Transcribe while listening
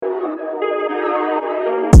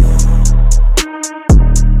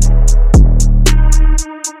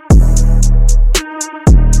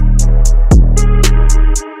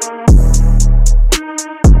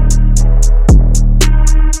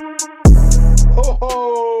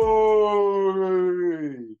Oh,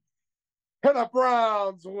 and a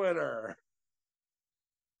Browns winner.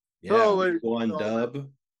 Yeah, week Holy one gentlemen. dub.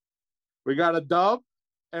 We got a dub,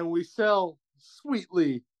 and we sail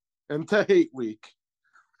sweetly into hate week.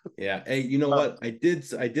 Yeah. Hey, you know Uh, what? I did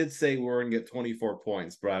say we were gonna get 24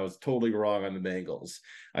 points, but I was totally wrong on the Bengals.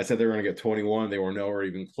 I said they were gonna get 21. They were nowhere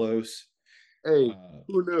even close. hey, Uh,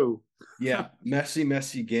 who knew? yeah,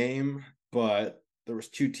 messy game, but there was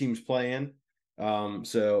two teams playing.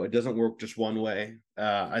 So it doesn't work just one way.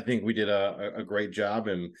 I think we did a great job,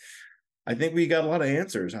 and I think we got a lot of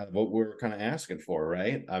answers out of what we were kind of asking for,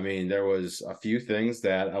 right? I mean, there was a few things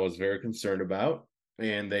that I was very concerned about,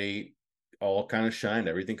 and they all kind of shined.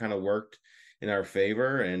 Everything kind of worked in our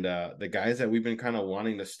favor, and the guys that we've been kind of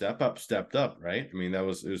wanting to step up stepped up, right? I mean, it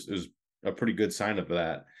was a pretty good sign of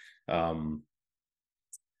that. Um,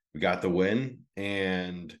 we got the win,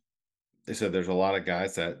 and they said there's a lot of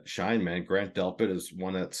guys that shine, man. Grant Delpit is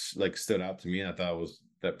one that's like stood out to me. I thought was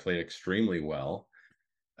that played extremely well.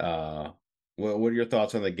 What are your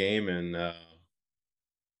thoughts on the game, and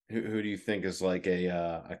who do you think is like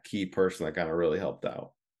a key person that kind of really helped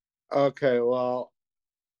out? Okay, well,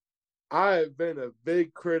 I have been a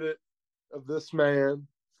big critic of this man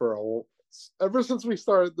ever since we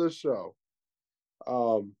started this show.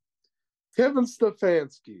 Um, Kevin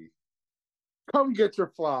Stefanski, come get your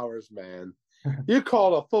flowers, man. You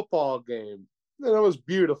called a football game, and it was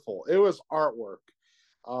beautiful. It was artwork.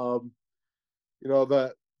 Um,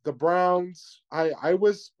 the Browns. I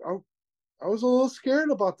was a little scared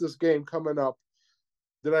about this game coming up.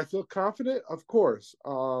 Did I feel confident? Of course.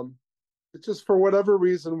 It's just for whatever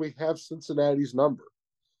reason we have Cincinnati's number.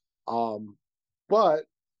 Um, but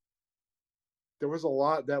there was a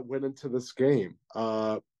lot that went into this game.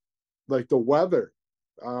 Like the weather.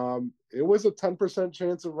 It was a 10%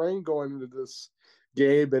 chance of rain going into this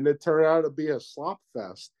game, and it turned out to be a slop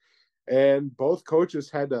fest. And both coaches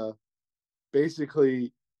had to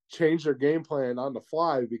basically change their game plan on the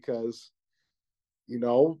fly because, you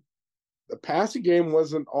know, the passing game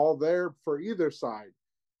wasn't all there for either side.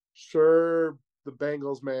 Sure, the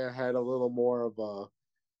Bengals may have had a little more of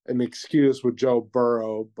an excuse with Joe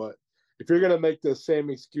Burrow, but if you're going to make the same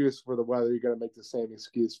excuse for the weather, you're going to make the same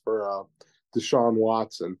excuse for Deshaun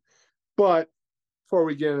Watson. But before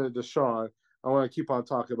we get into Deshaun, I want to keep on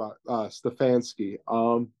talking about Stefanski.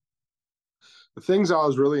 The things I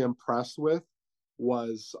was really impressed with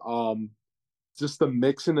was just the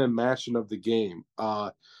mixing and matching of the game.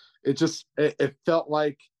 It felt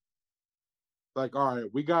like all right,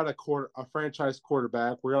 we got a franchise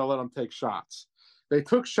quarterback. We're gonna let him take shots. They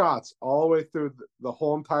took shots all the way through the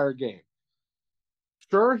whole entire game.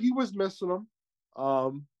 Sure, he was missing them.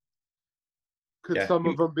 Um, could Yeah, some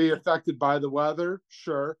of them be affected by the weather?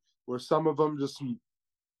 Sure. Were some of them just some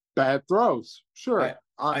bad throws? I Sure.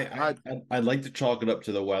 I'd like to chalk it up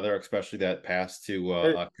to the weather, especially that pass to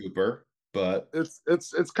It, Cooper. But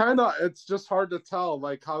it's kind of it's just hard to tell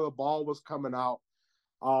like how the ball was coming out.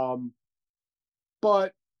 Um,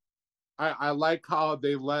 but I like how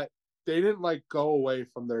they didn't like go away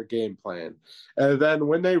from their game plan. And then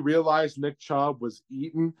when they realized Nick Chubb was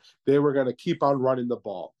eaten, they were going to keep on running the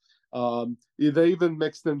ball. They even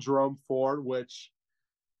mixed in Jerome Ford, which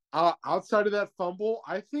outside of that fumble,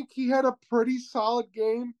 I think he had a pretty solid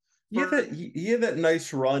game. For he had that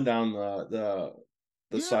nice run down the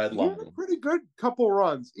he had a sideline. pretty good couple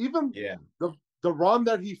runs. Even Yeah. the run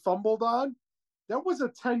that he fumbled on, that was a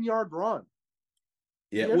 10-yard run.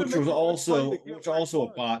 Yeah, He had to make a good play to get which where he also a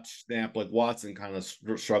was. botch snap. Like Watson kind of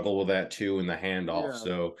struggled with that too in the handoff. Yeah,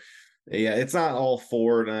 So yeah, it's not all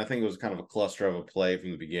Ford, and I think it was kind of a cluster of a play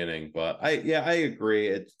from the beginning. But I agree.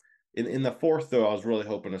 It's in the fourth though. I was really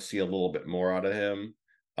hoping to see a little bit more out of him.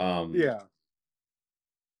 Um, yeah.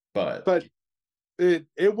 but But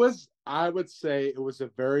it was I would say it was a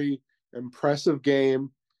very impressive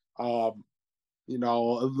game. Um, it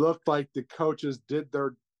looked like the coaches did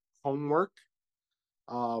their homework,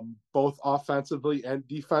 both offensively and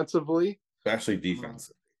defensively. especially Uh,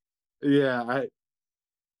 defense. yeah,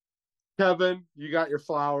 Kevin, you got your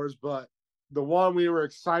flowers, but the one we were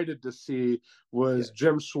excited to see Yeah, was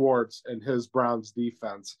Jim Schwartz and his Browns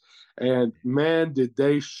defense. And man, did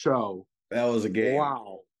they show. that was a game.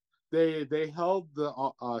 Wow. They held the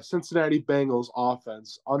Cincinnati Bengals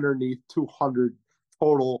offense underneath 200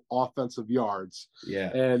 total offensive yards, Yeah,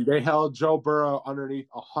 and they held Joe Burrow underneath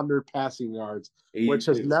 100 passing yards, which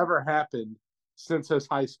has 82. never happened since his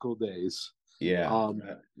high school days. Yeah, Um,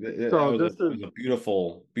 that so was this is a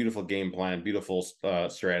beautiful game plan, beautiful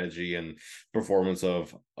strategy and performance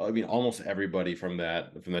of, I mean, almost everybody from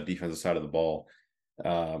that defensive side of the ball.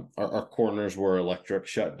 Our corners were electric,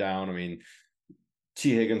 shut down. I mean,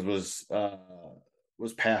 T. Higgins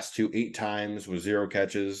was passed to 8 times with 0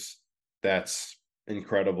 catches. That's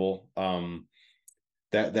incredible.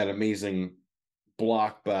 That amazing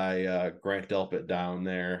block by Grant Delpit down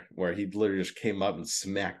there, where he literally just came up and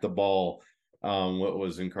smacked the ball. What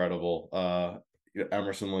was incredible.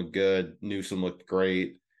 Emerson looked good. Newsom looked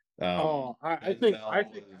great. I think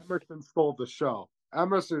Emerson stole the show.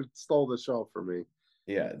 Emerson stole the show for me.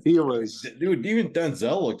 Yeah, He was, dude. Even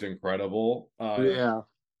Denzel looked incredible. yeah.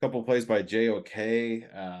 Couple plays by JOK.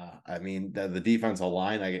 I mean, the defensive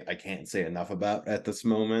line, I can't say enough about at this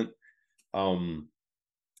moment.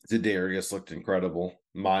 Za'Darius looked incredible.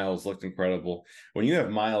 Miles looked incredible. When you have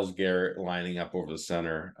Miles Garrett lining up over the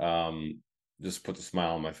center, just puts a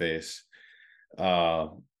smile on my face. I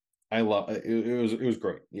love it. It was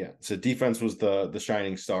great. Yeah. So defense was the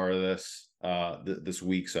shining star of this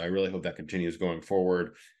week. So I really hope that continues going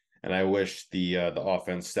forward. And I wish the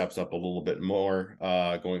offense steps up a little bit more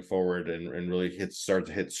going forward and really start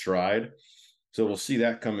to hit stride. So we'll see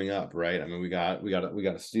that coming up, right? I mean, we got a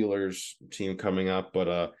Steelers team coming up,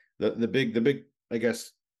 but the big I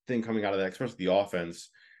guess thing coming out of that, especially the offense,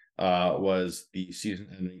 was the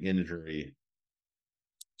season-ending injury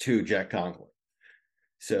to Jack Conklin.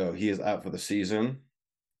 So he is out for the season.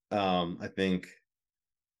 I think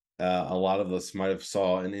a lot of us might have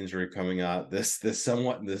saw an injury coming out this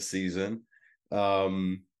somewhat this season.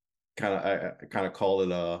 I kind of called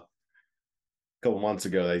it a couple months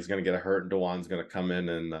ago that he's going to get hurt and Dewan's going to come in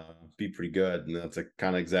and be pretty good, and that's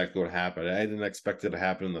kind of exactly what happened. I didn't expect it to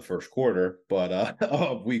happen in the first quarter, but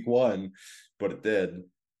of week one, but it did.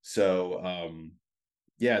 So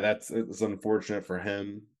yeah, it's unfortunate for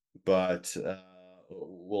him, but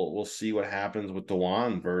we'll see what happens with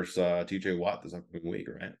Dewan versus TJ Watt this upcoming week,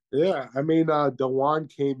 right? Yeah, I mean, Dewan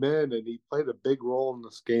came in and he played a big role in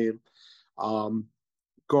this game. Um,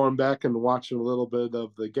 Going back and watching a little bit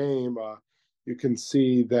of the game, you can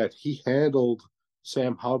see that he handled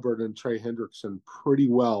Sam Hubbard and Trey Hendrickson pretty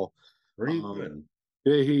well. Pretty Um, good.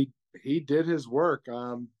 yeah, he did his work.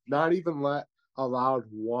 Not even allowed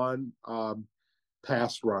one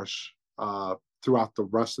pass rush throughout the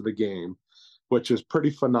rest of the game, which is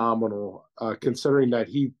pretty phenomenal considering that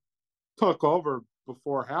he took over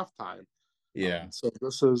before halftime. Yeah. So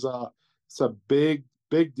this is it's a big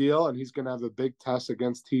deal, and he's going to have a big test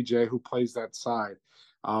against TJ, who plays that side.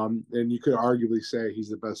 And you could arguably say he's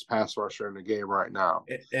the best pass rusher in the game right now.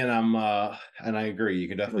 And and I agree. You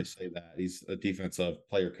can definitely say that he's a defensive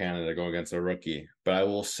player candidate going against a rookie. But I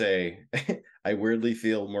will say, I weirdly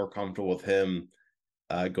feel more comfortable with him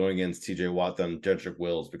going against TJ Watt than Jedrick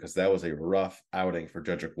Wills, because that was a rough outing for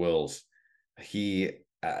Jedrick Wills. He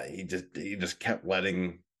just kept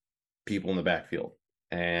letting people in the backfield,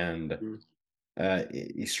 and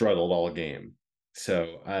he struggled all game.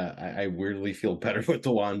 So I weirdly feel better with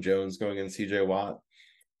DeJuan Jones going against TJ Watt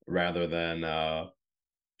rather than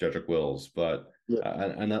Jedrick Wills. But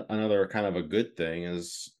another kind of a good thing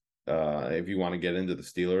is if you want to get into the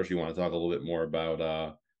Steelers, you want to talk a little bit more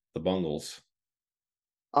about the Bungles.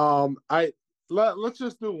 Let's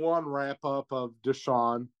just do one wrap up of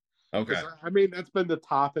Deshaun. Okay. I mean, that's been the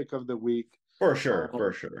topic of the week. For sure.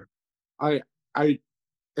 I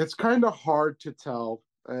it's kind of hard to tell,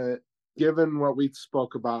 given what we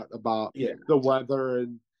spoke about the weather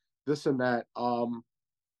and this and that.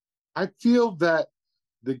 I feel that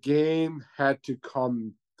the game had to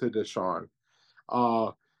come to Deshaun.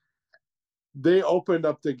 They opened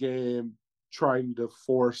up the game trying to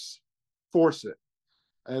force it,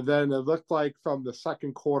 and then it looked like from the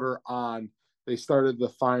second quarter on, they started to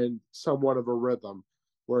find somewhat of a rhythm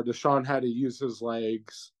where Deshaun had to use his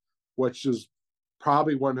legs, which is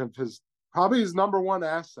probably his number one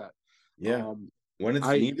asset. Yeah. When it's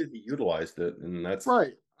needed, he utilized it, and that's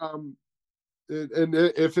right. And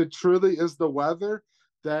if it truly is the weather,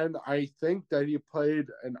 then I think that he played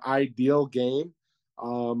an ideal game.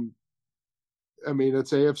 I mean,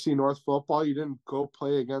 it's AFC North football. You didn't go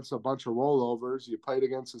play against a bunch of rollovers. You played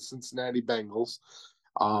against the Cincinnati Bengals.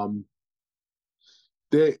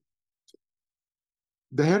 They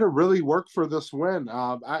had to really work for this win.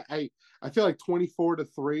 I feel like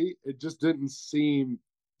 24-3. It just didn't seem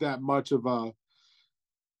that much of a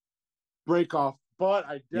break off, but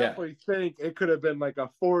I definitely think it could have been like a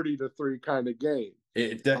 40-3 kind of game.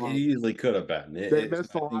 It easily could have been. They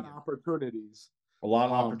missed a lot of opportunities. A lot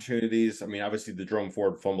of opportunities. I mean, obviously the Jerome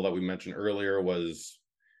Ford fumble that we mentioned earlier was,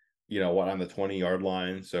 on the 20-yard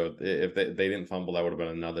line. So if they didn't fumble, that would have been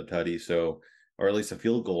another tutty. So, or at least a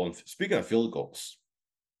field goal. And speaking of field goals,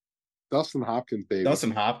 Dustin Hopkins, baby.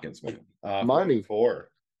 Dustin Hopkins, man. Money. 4.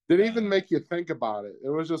 Didn't even make you think about it. It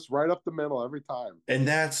was just right up the middle every time. And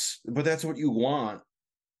that's what you want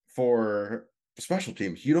for special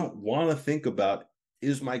teams. You don't want to think about,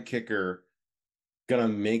 is my kicker gonna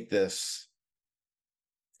make this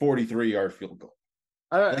 43-yard field goal?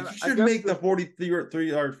 Like, you I should guess make the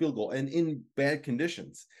 43-yard field goal, and in bad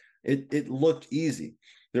conditions. It looked easy.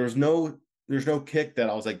 There's no kick that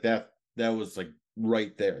I was like, that was like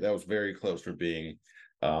right there. That was very close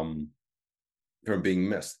um from being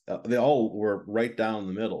missed. They all were right down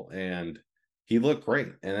the middle, and he looked great.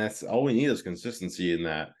 And that's all we need is consistency in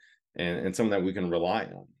that, and something that we can rely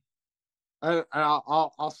on.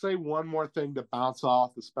 I'll say one more thing to bounce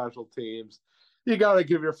off the special teams. You got to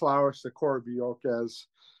give your flowers to Corey Bojorquez.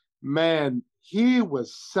 Man, he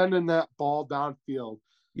was sending that ball downfield.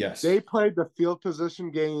 Yes, They played the field position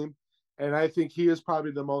game, and I think he is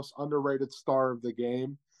probably the most underrated star of the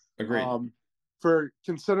game. agreed. Um, for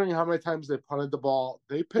considering how many times they punted the ball,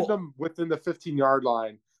 they pinned Well, them within the 15-yard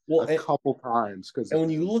line well, a couple times because and of when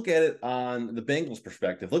you him. look at it on the Bengals'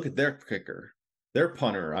 perspective, look at their kicker, their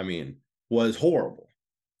punter. I mean, was horrible.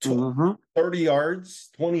 Mm-hmm. 30 yards,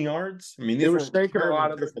 20 yards. I mean, They these were were shanking a lot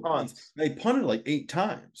terrible, of their terrible punts. punts. They punted like 8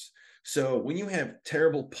 times. So when you have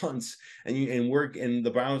terrible punts and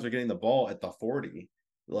the Browns are getting the ball at the 40,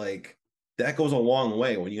 like, that goes a long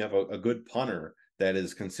way when you have a good punter that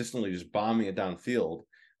is consistently just bombing it downfield.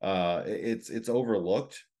 It's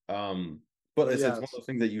overlooked. But it's one of Yes. those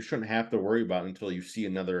things that you shouldn't have to worry about until you see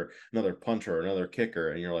another punter or another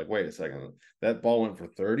kicker, and you're like, wait a second, that ball went for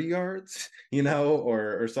 30 yards,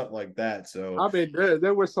 or something like that. So I mean,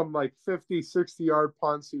 there was some like 50, 60-yard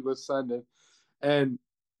punts he was sending. And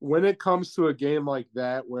when it comes to a game like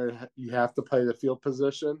that where you have to play the field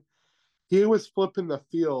position, he was flipping the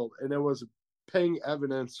field, and it was paying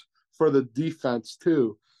evidence for the defense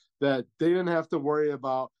too, that they didn't have to worry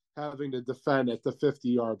about having to defend at the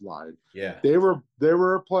 50-yard line. yeah, They were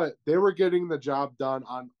getting the job done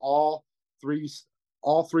on three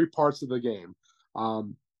all three parts of the game.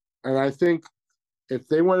 And I think if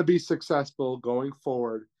they want to be successful going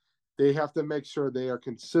forward, they have to make sure they are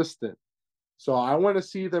consistent. So I want to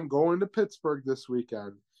see them go into Pittsburgh this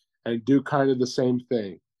weekend and do kind of the same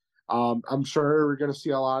thing. I'm sure we're going to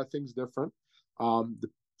see a lot of things different. The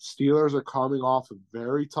Steelers are coming off a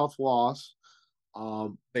very tough loss.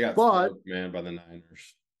 they got But smoked, man, by the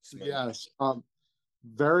Niners. Smoked. yes,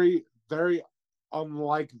 very, very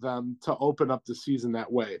unlike them to open up the season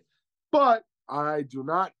that way. But I do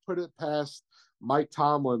not put it past Mike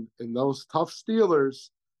Tomlin and those tough Steelers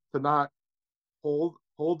to not hold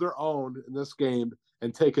their own in this game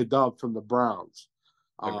and take a dub from the Browns.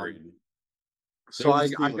 Um, Agreed. so They're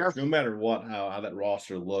the I Steelers. guess No matter what, how that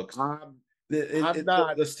roster looks, I'm I'm the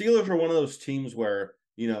not. Steelers are one of those teams where,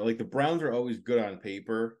 like, the Browns are always good on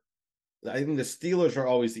paper. I think the Steelers are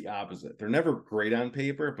always the opposite. They're never great on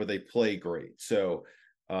paper, but they play great. So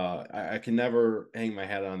I can never hang my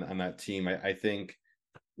hat on that team. I think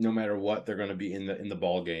no matter what, they're going to be in the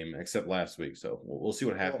ball game, except last week. So we'll see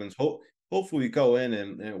what Well, happens. Hopefully we go in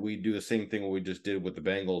and we do the same thing what we just did with the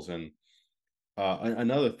Bengals. And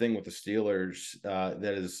another thing with the Steelers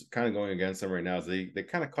that is kind of going against them right now is they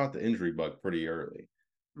kind of caught the injury bug pretty early.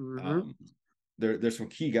 mm-hmm. Um, there's some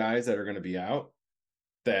key guys that are going to be out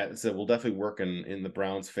that so will definitely work in the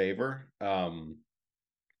Browns' favor. The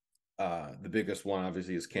biggest one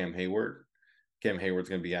obviously is Cam Hayward. Cam Hayward's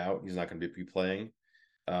going to be out; he's not going to be playing,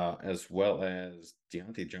 as well as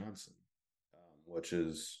Deontay Johnson, which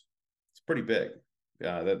is it's pretty big.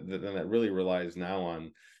 That really relies now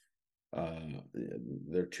on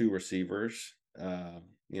their two receivers,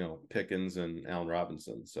 Pickens and Allen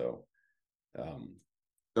Robinson. So, um,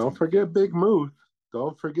 Don't forget Big Move.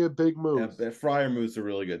 Don't forget Big Move. yeah, Fryer moves a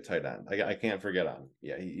really good tight end. I can't forget on.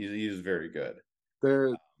 Yeah, he's very good.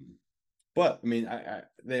 They're But I mean,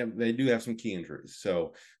 they do have some key injuries,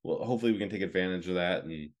 so well, hopefully we can take advantage of that,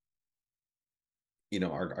 and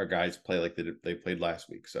our guys play like they played last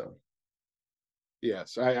week. So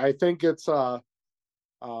yes, I think it's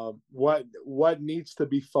what needs to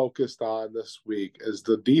be focused on this week is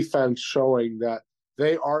the defense showing that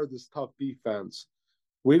they are this tough defense.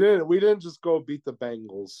 We didn't just go beat the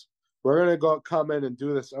Bengals. We're gonna go come in and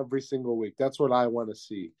do this every single week. That's what I want to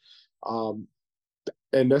see. Um,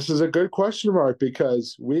 and this is a good question mark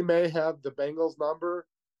because we may have the Bengals number,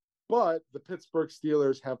 but the Pittsburgh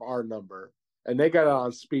Steelers have our number, and they got it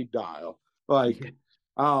on speed dial. Like,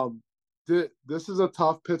 um, this is a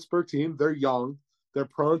tough Pittsburgh team. They're young. They're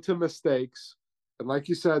prone to mistakes, and like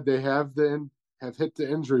you said, they have hit the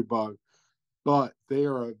injury bug. But they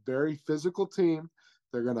are a very physical team.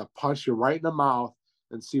 They're gonna punch you right in the mouth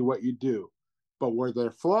and see what you do. But where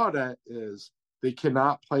they're flawed at is they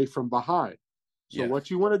cannot play from behind. So yes, what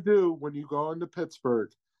you want to do when you go into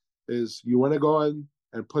Pittsburgh is you want to go in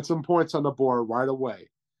and put some points on the board right away.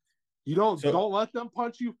 You So don't let them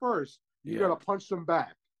punch you first. You got yeah, to punch them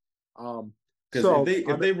back. because if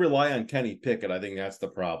So they rely on Kenny Pickett, I think that's the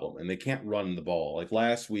problem, and they can't run the ball. Like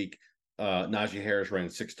last week, Najee Harris ran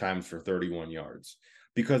 6 times for 31 yards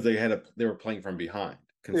because they were playing from behind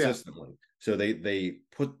yeah, consistently. So they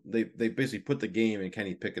basically put the game in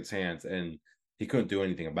Kenny Pickett's hands, and he couldn't do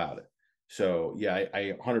anything about it. So yeah,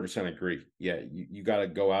 I 100% agree. Yeah, you got to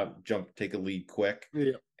go out, jump, take a lead quick,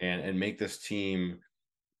 yeah, and make this team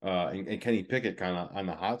and Kenny Pickett kind of on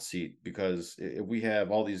the hot seat, because if we have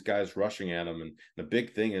all these guys rushing at him, and the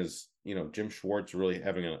big thing is, Jim Schwartz really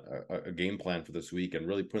having a game plan for this week and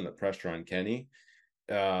really putting the pressure on Kenny.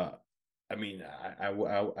 Uh, I mean, I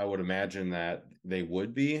would imagine that they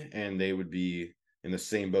would be, and they would be in the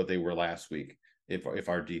same boat they were last week if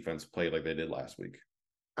our defense played like they did last week.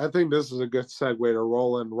 I think this is a good segue to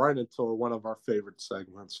roll in right into one of our favorite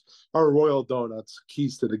segments, our Royal Donuts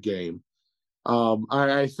keys to the game.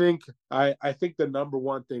 I think I think the number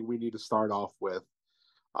one thing we need to start off with,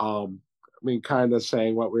 I mean, kind of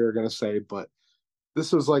saying what we were going to say, but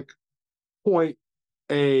this is like point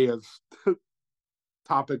A of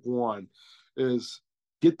topic one is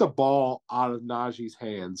get the ball out of Najee's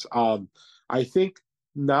hands. I think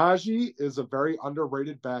Najee is a very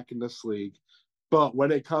underrated back in this league, but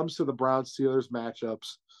when it comes to the Browns Steelers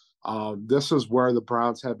matchups, this is where the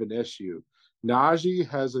Browns have an issue. Najee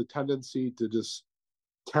has a tendency to just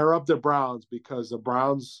tear up the Browns because the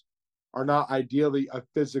Browns are not ideally a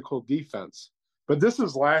physical defense. But this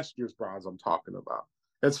is last year's Browns I'm talking about.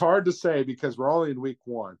 It's hard to say because we're only in week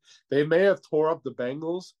one. They may have tore up the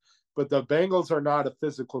Bengals, but the Bengals are not a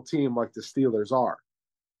physical team like the Steelers are.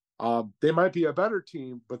 They might be a better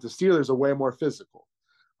team, but the Steelers are way more physical.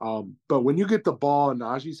 But when you get the ball in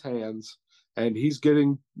Najee's hands and he's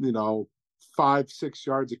getting, 5-6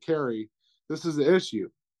 yards of carry, this is the issue.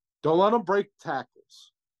 Don't let him break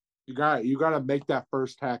tackles. You got to make that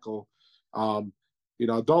first tackle. Don't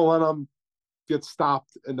let him get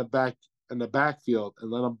stopped in the backfield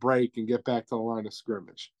and let them break and get back to the line of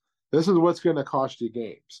scrimmage. This is what's going to cost you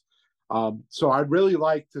games. So I'd really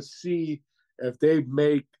like to see if they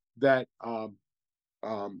make that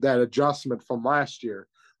that adjustment from last year.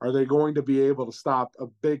 Are they going to be able to stop a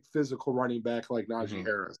big physical running back like Najee Mm-hmm.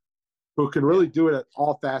 Harris, who can Yeah. really do it at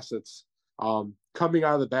all facets, coming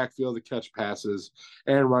out of the backfield to catch passes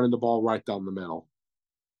and running the ball right down the middle?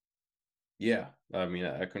 Yeah. I mean,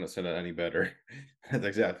 I couldn't have said it any better. That's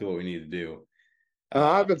exactly what we need to do.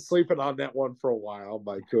 I've been sleeping on that one for a while,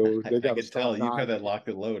 Michael. They I got to could start tell you've got that Najee. locked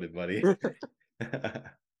and loaded, buddy.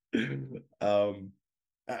 um,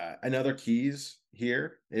 Another keys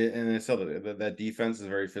here, and I saw that defense is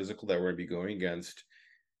very physical that we're going to be going against,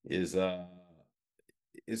 is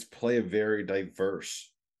play a very diverse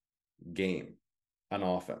game on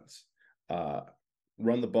offense. Uh,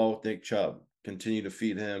 Run the ball with Nick Chubb. Continue to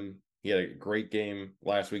feed him. He had a great game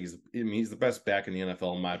last week. He's the best back in the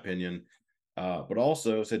NFL, in my opinion. But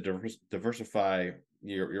also said diversify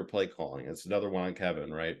your play calling. It's another one on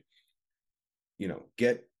Kevin, right?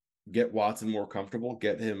 Get Watson more comfortable,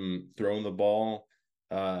 get him throwing the ball,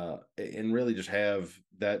 and really just have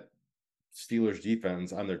that Steelers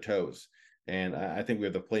defense on their toes. And I think we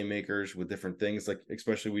have the playmakers with different things, like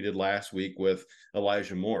especially we did last week with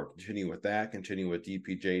Elijah Moore. Continue with that, continue with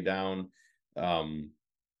DPJ down.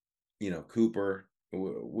 Cooper.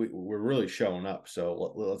 We're really showing up.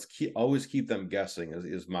 So let's always keep them guessing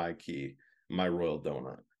is my key, my royal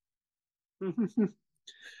donut.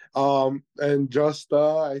 And just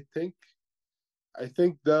I think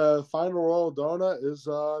the final roll donut is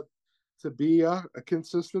to be a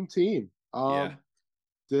consistent team. Yeah.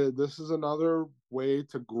 This is another way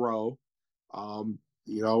to grow.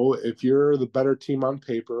 If you're the better team on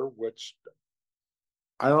paper, which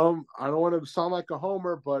I don't want to sound like a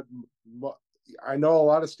homer, but I know a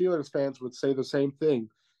lot of Steelers fans would say the same thing,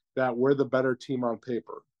 that we're the better team on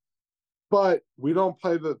paper. But we don't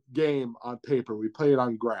play the game on paper. We play it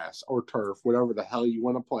on grass or turf, whatever the hell you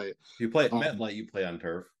want to play it. If you play at MetLife, you play on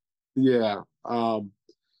turf. Yeah.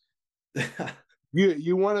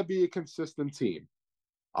 You want to be a consistent team.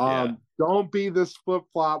 Yeah. Don't be this flip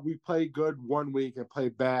flop. We play good one week and play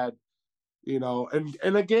bad, and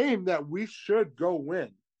in a game that we should go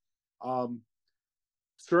win.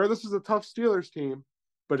 Sure, this is a tough Steelers team,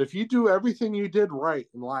 but if you do everything you did right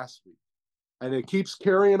in last week and it keeps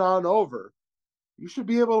carrying on over, you should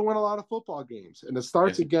be able to win a lot of football games. And it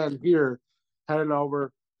starts Yeah. again here, heading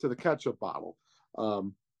over to the ketchup bottle.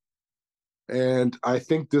 And I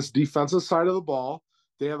think this defensive side of the ball,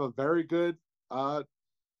 they have a very good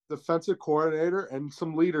defensive coordinator and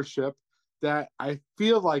some leadership that I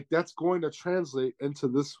feel like that's going to translate into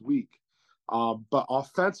this week. But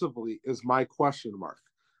offensively is my question mark.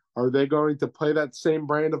 Are they going to play that same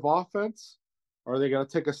brand of offense? Or are they going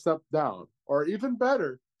to take a step down? Or even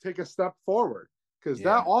better, take a step forward? Because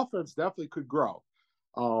that Yeah. offense definitely could grow.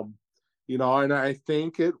 Um, and I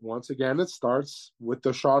think once again it starts with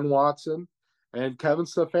Deshaun Watson and Kevin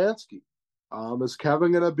Stefanski. Is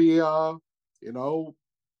Kevin going to be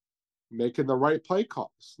making the right play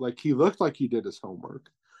calls? Like he looked like he did his homework,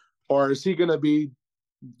 or is he going to be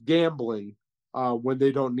gambling when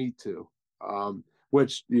they don't need to?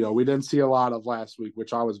 Which we didn't see a lot of last week,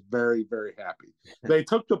 which I was very very happy. They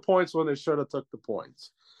took the points when they should have took the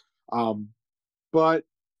points. But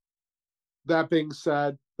that being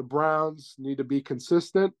said, the Browns need to be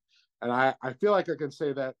consistent. And I feel like I can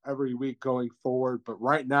say that every week going forward. But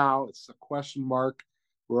right now, it's a question mark.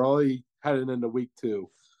 We're only heading into week 2.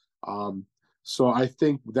 So I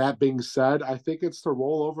think that being said, I think it's to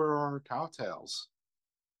roll over our cowtails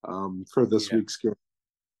for this Yeah. week's game.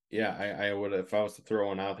 Yeah, I would, if I was to throw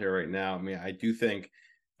one out there right now. I mean, I do think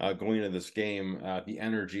going into this game, the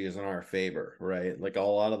energy is in our favor, right? Like a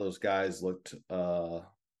lot of those guys looked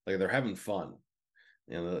like they're having fun.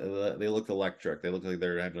 They look electric. They look like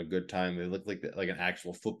they're having a good time. They look like an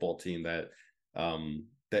actual football team that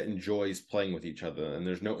enjoys playing with each other. And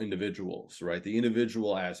there's no individuals, right? The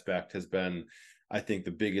individual aspect has been, I think,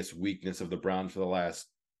 the biggest weakness of the Browns for the last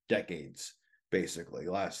decades, basically,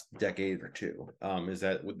 last decade or two, is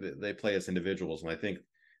that they play as individuals. And I think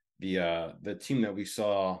the team that we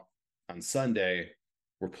saw on Sunday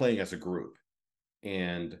were playing as a group,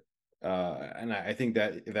 and I think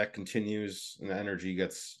that if that continues and the energy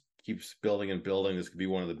keeps building and building, this could be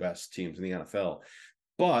one of the best teams in the NFL.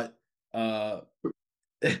 But and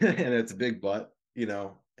it's a big but,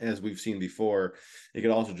 as we've seen before, it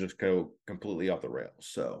could also just go completely off the rails.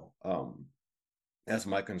 So that's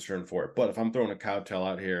my concern for it. But if I'm throwing a cowtail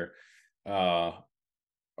out here, I'm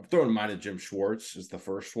throwing mine at Jim Schwartz is the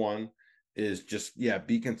first one. Is just,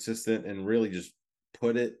 be consistent and really just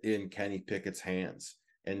put it in Kenny Pickett's hands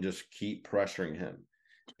and just keep pressuring him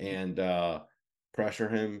and pressure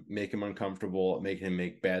him, make him uncomfortable, make him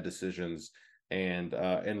make bad decisions, and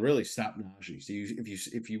really stop Najee. So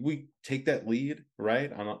we take that lead,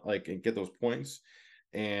 right, on and get those points,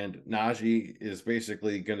 and Najee is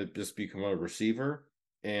basically going to just become a receiver,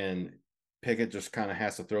 and Pickett just kind of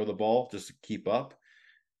has to throw the ball just to keep up.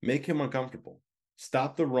 Make him uncomfortable.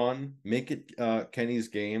 Stop the run. Make it Kenny's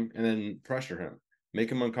game, and then pressure him.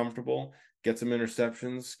 Make him uncomfortable. Get some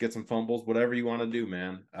interceptions. Get some fumbles. Whatever you want to do,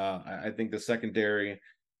 man. I think the secondary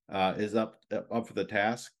is up for the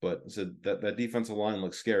task, but that defensive line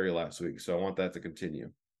looks scary last week, so I want that to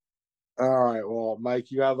continue. All right, well,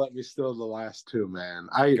 Mike, you gotta let me steal the last two, man.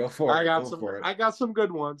 I Go for I it. got Go some for it. I got some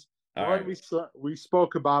good ones. All One right. we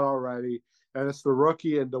spoke about already, and it's the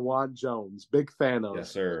rookie and DeJuan Jones. Big fan Yes, of.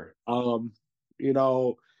 sir. Um, you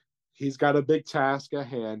know, he's got a big task at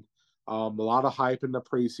hand. A lot of hype in the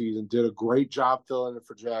preseason. Did a great job filling in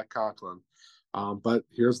for Jack Conklin. But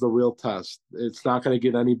here's the real test. It's not going to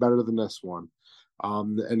get any better than this one.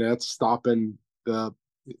 And that's stopping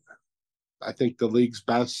I think the league's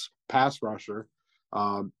best pass rusher,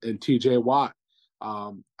 in TJ Watt.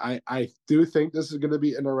 I do think this is going to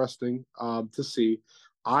be interesting to see.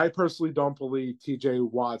 I personally don't believe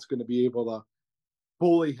TJ Watt's going to be able to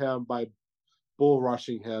bully him by bull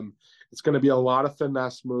rushing him. It's going to be a lot of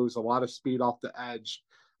finesse moves, a lot of speed off the edge.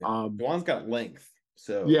 Yeah. Juwan's got length,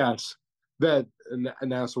 so Yes, and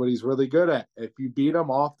that's what he's really good at. If you beat him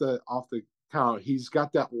off the count, he's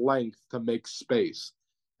got that length to make space,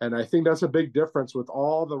 and I think that's a big difference with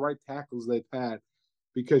all the right tackles they've had,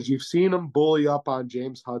 because you've seen him bully up on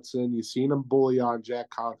James Hudson, you've seen him bully on Jack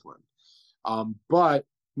Conklin, but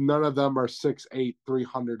none of them are 6'8",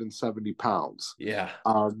 370 pounds. yeah.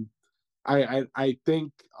 I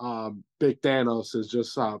think Big Thanos is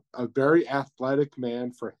just a very athletic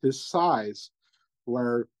man for his size,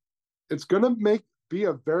 where it's going to be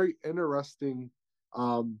a very interesting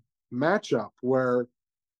matchup. Where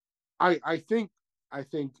I think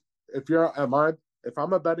if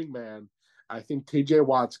I'm a betting man, I think TJ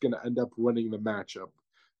Watt's going to end up winning the matchup,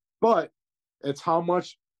 but it's how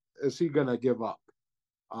much is he going to give up?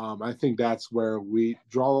 I think that's where we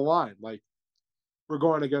draw the line. Like, we're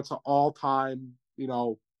going against an all-time,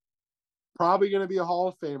 probably going to be a Hall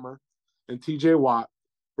of Famer in TJ Watt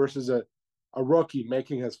versus a rookie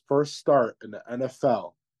making his first start in the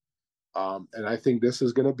NFL. And I think this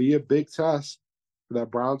is going to be a big test for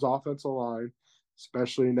that Browns offensive line,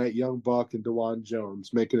 especially in that young buck and DeJuan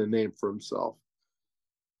Jones making a name for himself.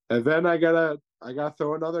 And then I gotta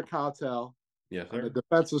throw another cowtail. Yes, on the sir.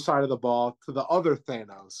 defensive side of the ball to the other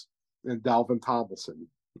Thanos and Dalvin Tomlinson.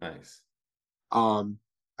 Nice. Um,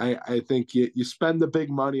 I think you spend the big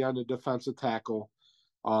money on the defensive tackle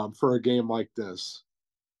for a game like this.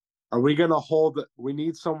 Are we going to hold it? We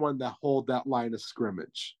need someone to hold that line of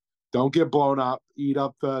scrimmage. Don't get blown up, eat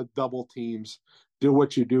up the double teams, do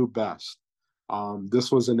what you do best.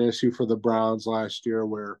 This was an issue for the Browns last year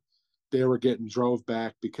where they were getting drove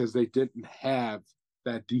back because they didn't have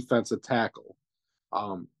that defensive tackle.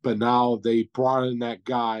 But now they brought in that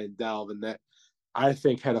guy in Dalvin that I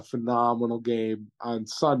think had a phenomenal game on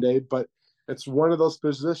Sunday, but it's one of those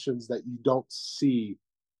positions that you don't see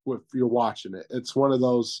if you're watching it. It's one of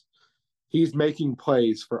those he's making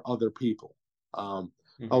plays for other people,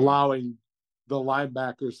 Mm-hmm. allowing the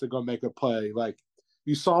linebackers to go make a play. Like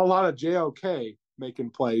you saw a lot of JOK making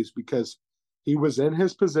plays because he was in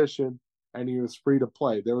his position and he was free to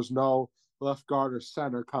play. There was no left guard or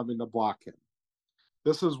center coming to block him.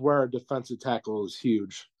 This is where a defensive tackle is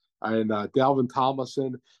huge. And Dalvin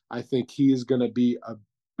Tomlinson, I think he's going to be a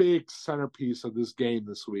big centerpiece of this game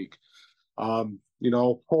this week.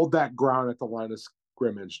 Hold that ground at the line of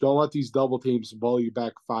scrimmage. Don't let these double teams blow you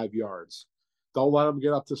back 5 yards. Don't let them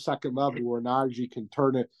get up to second level where Najee can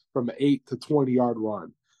turn it from an 8 to 20 yard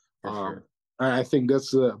run. For sure. I think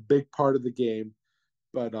that's a big part of the game.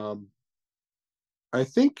 But I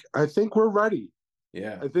think we're ready.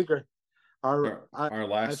 Yeah. I think our Our I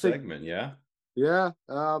last think segment, yeah. yeah.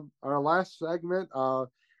 Our last segment, our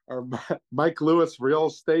Mike Lewis real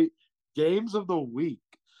estate games of the week.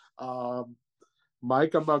 Um,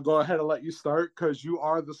 Mike, I'm gonna go ahead and let you start because you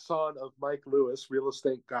are the son of Mike Lewis, real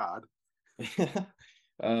estate god.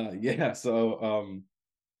 Yeah, so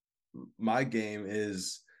my game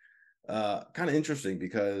is kind of interesting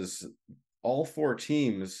because all four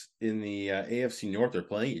teams in the AFC North are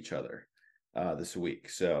playing each other this week.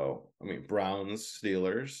 So, I mean, Browns,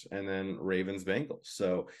 Steelers, and then Ravens, Bengals.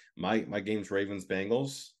 So my game's Ravens,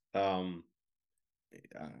 Bengals.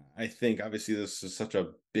 I think obviously this is such a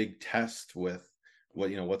big test with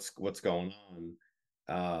what's going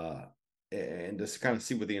on. And just kind of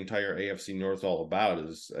see what the entire AFC North is all about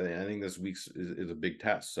is I think this week's is a big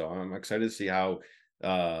test. So I'm excited to see how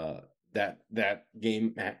that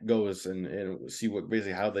game goes and see what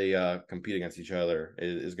basically how they compete against each other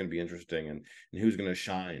is going to be interesting and who's going to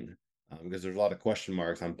shine because there's a lot of question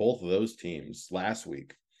marks on both of those teams last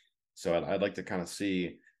week. So I'd like to kind of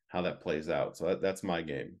see how that plays out. So that's my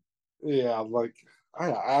game. Yeah, like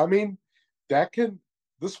I mean, that can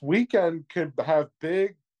this weekend could have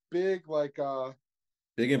big Big effects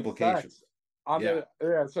implications. on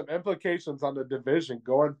Yeah. some implications on the division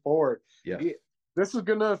going forward. Yes. This is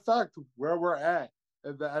going to affect where we're at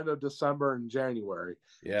the end of December and January.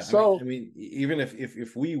 Yeah. I So, mean, even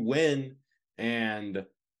if we win and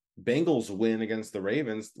Bengals win against the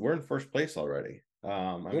Ravens, we're in first place already.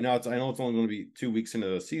 I mean, now I know it's only going to be 2 weeks into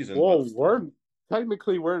the season, but well, still,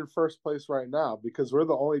 we're in first place right now because we're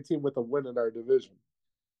the only team with a win in our division.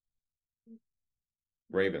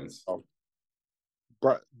 Ravens. So,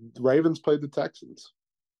 Ravens played the Texans.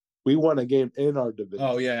 We won a game in our Oh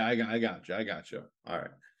division. yeah, I got you. I got you. All right.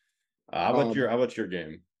 Um, How about your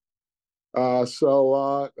game? I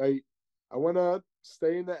want to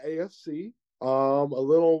stay in the AFC. A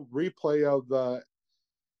little replay of the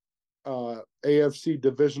AFC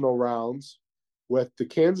divisional rounds with the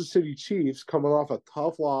Kansas City Chiefs coming off a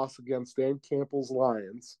tough loss against Dan Campbell's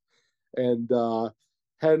Lions and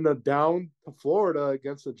heading down to Florida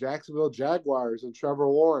against the Jacksonville Jaguars and Trevor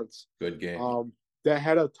Lawrence. Good game. That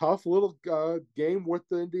had a tough little game with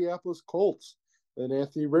the Indianapolis Colts and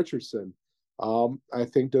Anthony Richardson. I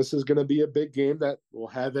think this is going to be a big game that will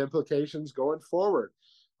have implications going forward.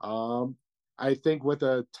 I think with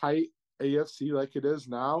a tight AFC like it is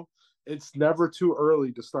now, it's never too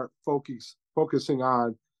early to start focusing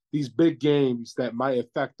on these big games that might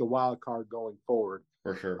affect the wild card going forward.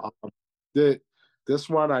 For sure. The, this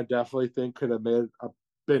one I definitely think could have been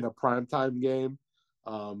a primetime game.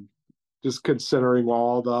 Just considering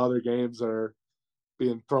all the other games that are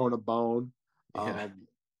being thrown a bone. Yeah.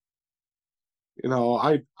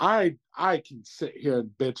 I can sit here and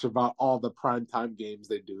bitch about all the primetime games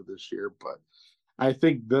they do this year, but I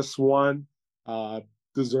think this one,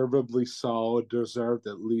 deservedly so, deserved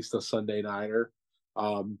at least a Sunday nighter.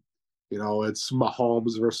 It's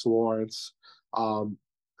Mahomes versus Lawrence.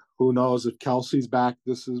 Who knows if Kelsey's back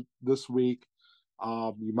this week?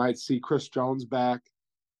 You might see Chris Jones back,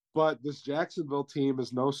 but this Jacksonville team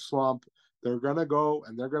is no slump. They're gonna go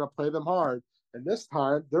and they're gonna play them hard, and this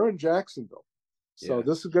time they're in Jacksonville. So Yeah.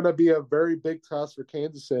 this is going to be a very big test for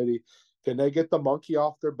Kansas City. Can they get the monkey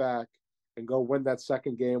off their back and go win that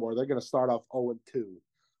second game, or they're going to start off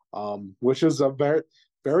 0-2, which is a very,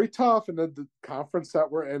 very tough in the conference that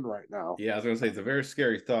we're in right now. Yeah, I was going to say it's a very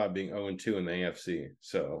scary thought being 0-2 in the AFC.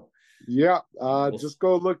 So yeah, just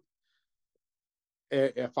go look.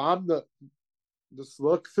 If just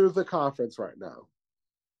look through the conference right now.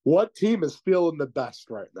 What team is feeling the best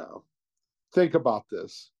right now? Think about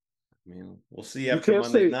this. I mean, we'll see You after can't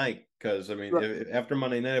Monday say night because I mean, after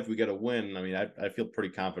Monday night, if we get a win, I mean, I feel pretty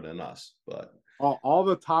confident in us. But all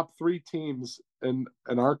the top three teams in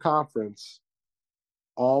our conference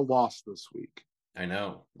all lost this week. I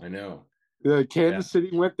know. The Yeah, Kansas City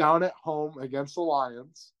went down at home against the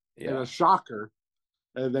Lions in a yeah. shocker,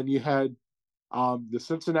 and then you had the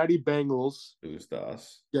Cincinnati Bengals Lose to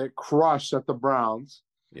us. get crushed at the Browns,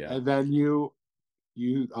 Yeah, and then you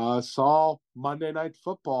saw Monday Night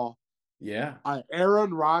Football. yeah,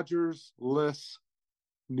 Aaron Rodgers-less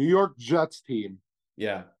New York Jets team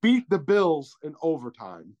yeah. beat the Bills in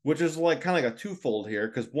overtime. Which is like kind of like a twofold here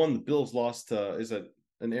because one, the Bills lost to is a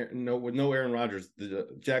no with no Aaron Rodgers, the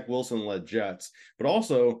Jack Wilson led Jets, but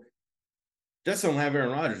also Jets don't have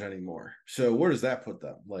Aaron Rodgers anymore. So where does that put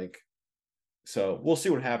them? Like, so we'll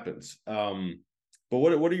see what happens. But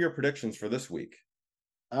what are your predictions for this week?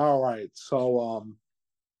 All right, so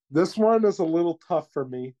this one is a little tough for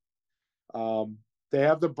me. They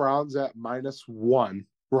have the Browns at -1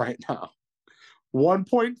 right now. 1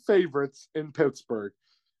 point favorites in Pittsburgh.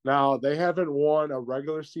 Now, they haven't won a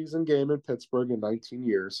regular season game in Pittsburgh in 19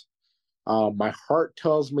 years. My heart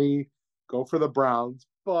tells me go for the Browns,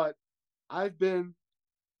 but I've been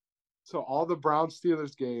to all the Browns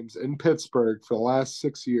Steelers games in Pittsburgh for the last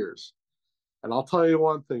 6 years. And I'll tell you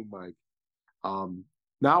one thing, Mike. Um,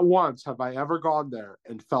 not once have I ever gone there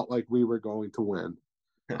and felt like we were going to win.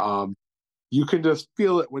 Um, you can just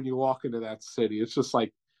feel it when you walk into that city. It's just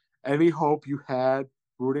like any hope you had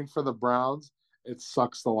rooting for the Browns, it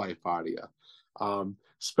sucks the life out of you.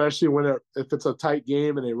 Especially if it's a tight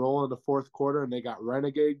game and they roll in the fourth quarter and they got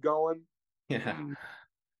Renegade going. Yeah.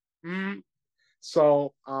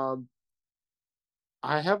 So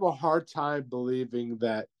I have a hard time believing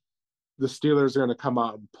that the Steelers are going to come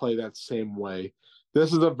out and play that same way.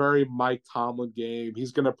 This is a very Mike Tomlin game.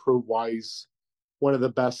 He's going to prove why he's one of the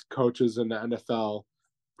best coaches in the NFL,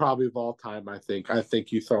 probably of all time. I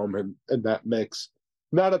think you throw him in that mix.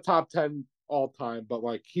 Not a top 10 all time, but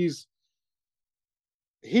like he's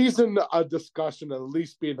in a discussion of at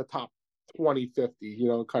least being the top 20,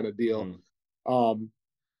 50, kind of deal. Mm-hmm.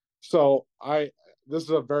 So this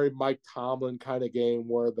is a very Mike Tomlin kind of game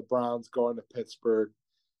where the Browns go into Pittsburgh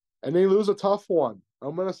and they lose a tough one.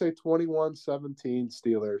 I'm going to say 21-17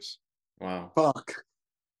 Steelers. Wow. Fuck.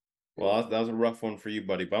 Well, that was a rough one for you,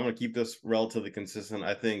 buddy. But I'm going to keep this relatively consistent.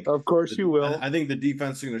 I think, of course, you will. I think the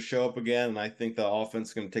defense is going to show up again, and I think the offense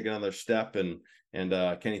is going to take another step, and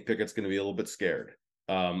Kenny Pickett's going to be a little bit scared.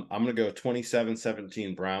 I'm going to go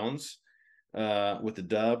 27-17 Browns with the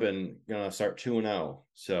dub, and going to start 2-0.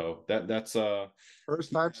 So that's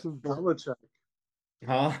first time since Belichick.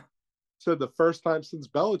 Huh? So the first time since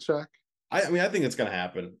Belichick. I mean, I think it's going to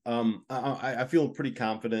happen. I feel pretty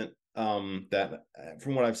confident that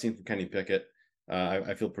from what I've seen from Kenny Pickett,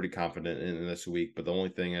 I feel pretty confident in this week. But the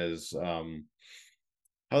only thing is how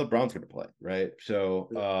the Browns going to play, right?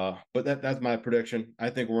 So, but that's my prediction. I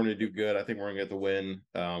think we're going to do good. I think we're going to get the win.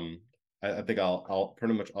 I think I'll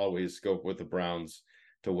pretty much always go with the Browns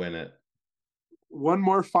to win it. One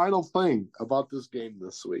more final thing about this game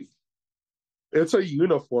this week. It's a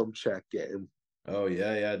uniform check game. Oh,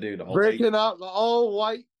 yeah, dude. Breaking out the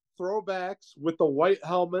all-white throwbacks with the white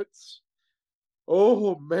helmets.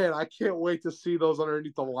 Oh, man, I can't wait to see those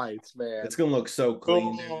underneath the lights, man. It's going to look so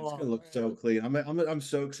clean, dude. It's going to look so clean. I'm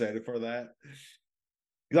so excited for that.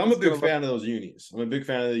 Because I'm a big fan of those unis. I'm a big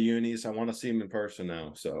fan of the unis. I want to see them in person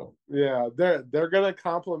now. So yeah, they're gonna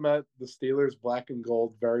complement the Steelers black and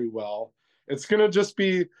gold very well. It's gonna just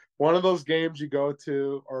be one of those games you go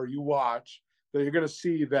to or you watch that you're gonna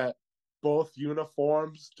see that both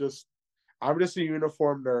uniforms just. I'm just a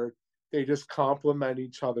uniform nerd. They just complement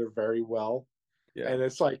each other very well. Yeah. And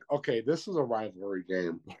it's like, okay, this is a rivalry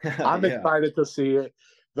game. I'm excited to see it.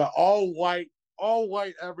 The all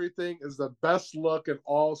white everything is the best look in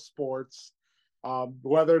all sports,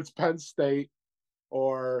 whether it's Penn State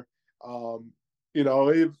or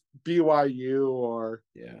BYU or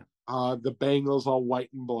the Bengals all white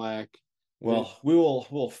and black. Well,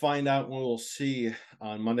 we'll find out when we'll see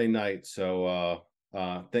on Monday night. So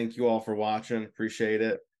thank you all for watching. Appreciate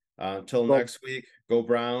it. Until next week, go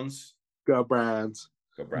Browns. Go Browns.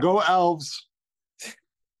 Go Browns. Go Elves.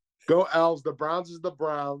 Go Elves. The Browns is the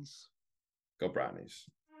Browns. Go Brownies.